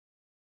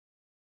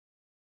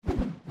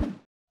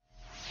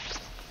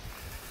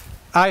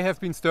I have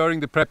been stirring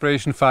the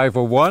preparation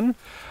 501,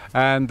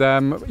 and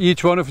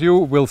each one of you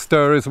will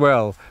stir as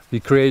well. We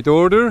create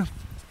order,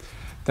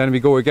 then we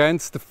go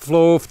against the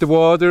flow of the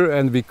water,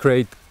 and we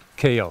create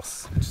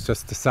chaos. It's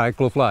just the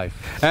cycle of life.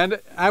 And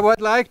I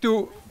would like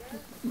to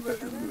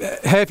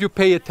have you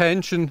pay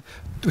attention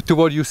to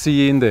what you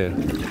see in there.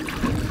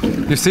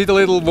 You see the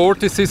little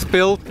vortices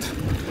built.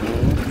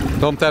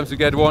 Sometimes you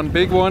get one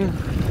big one.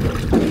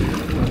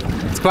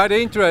 It's quite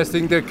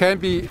interesting. There can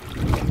be,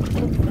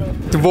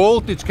 the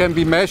voltage can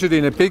be measured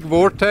in a big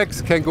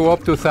vortex, can go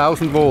up to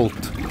 1000 volt.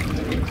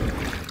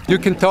 You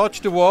can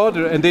touch the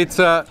water and it's,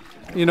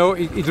 you know,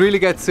 it really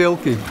gets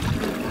silky.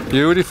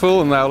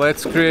 Beautiful. Now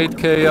let's create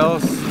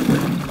chaos.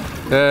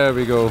 There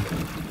we go.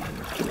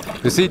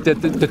 You see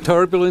the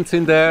turbulence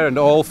in there and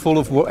all full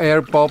of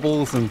air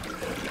bubbles, and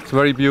it's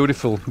very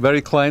beautiful,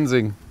 very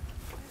cleansing.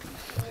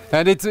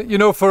 And it's, you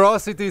know, for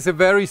us it is a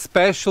very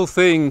special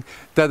thing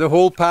that the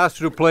whole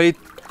Pasture Plate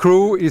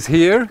crew is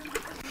here.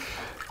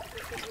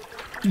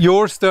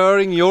 You're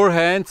stirring, your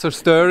hands are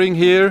stirring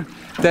here.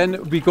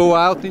 Then we go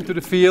out into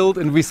the field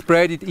and we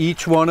spread it,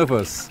 each one of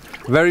us.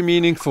 Very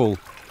meaningful.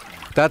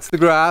 That's the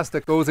grass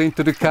that goes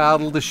into the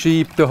cattle, the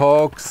sheep, the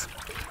hogs,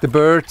 the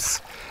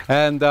birds.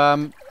 And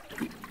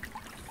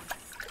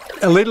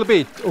a little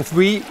bit of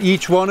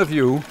each one of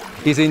you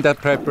is in that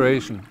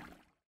preparation.